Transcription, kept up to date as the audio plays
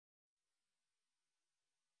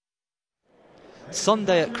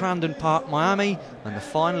Sunday at Crandon Park, Miami, and the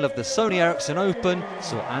final of the Sony Ericsson Open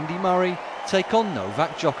saw Andy Murray take on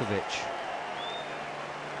Novak Djokovic.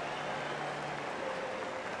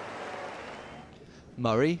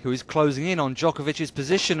 Murray, who is closing in on Djokovic's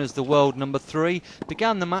position as the world number 3,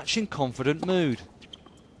 began the match in confident mood.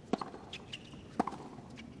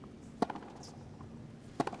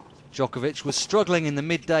 Djokovic was struggling in the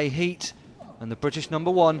midday heat, and the British number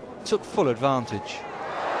 1 took full advantage.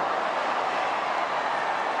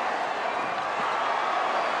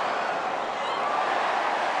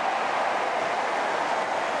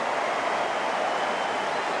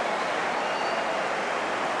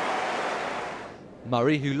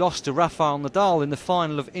 Murray, who lost to Rafael Nadal in the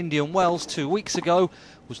final of Indian Wells 2 weeks ago,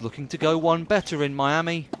 was looking to go one better in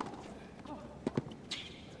Miami.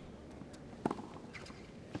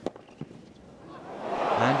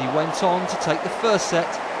 And he went on to take the first set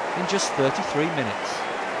in just 33 minutes.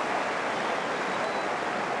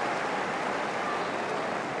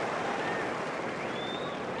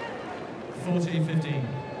 (40-15).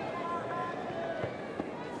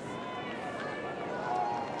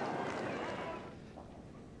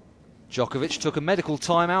 Djokovic took a medical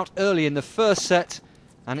timeout early in the first set,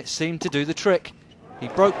 and it seemed to do the trick. He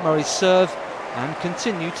broke Murray's serve and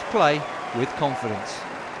continued to play with confidence.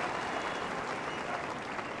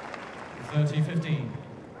 30-15.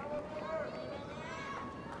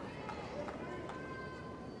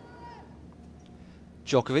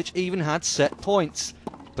 Djokovic even had set points,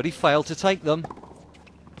 but he failed to take them.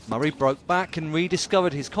 Murray broke back and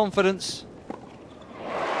rediscovered his confidence.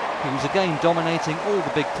 He was again dominating all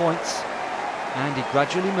the big points, and he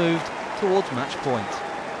gradually moved towards match point.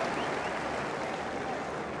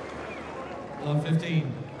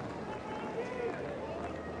 15.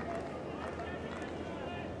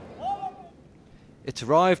 It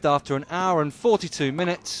arrived after an hour and 42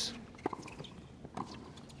 minutes.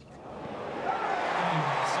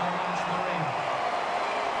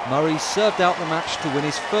 Murray served out the match to win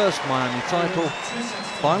his first Miami title.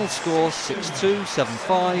 Final score 6-2,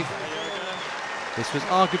 7-5. This was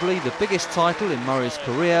arguably the biggest title in Murray's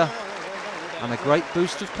career, and a great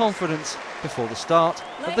boost of confidence before the start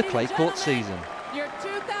of the clay court season. Your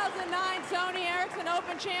 2009 Sony Ericsson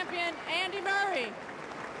Open champion, Andy Murray.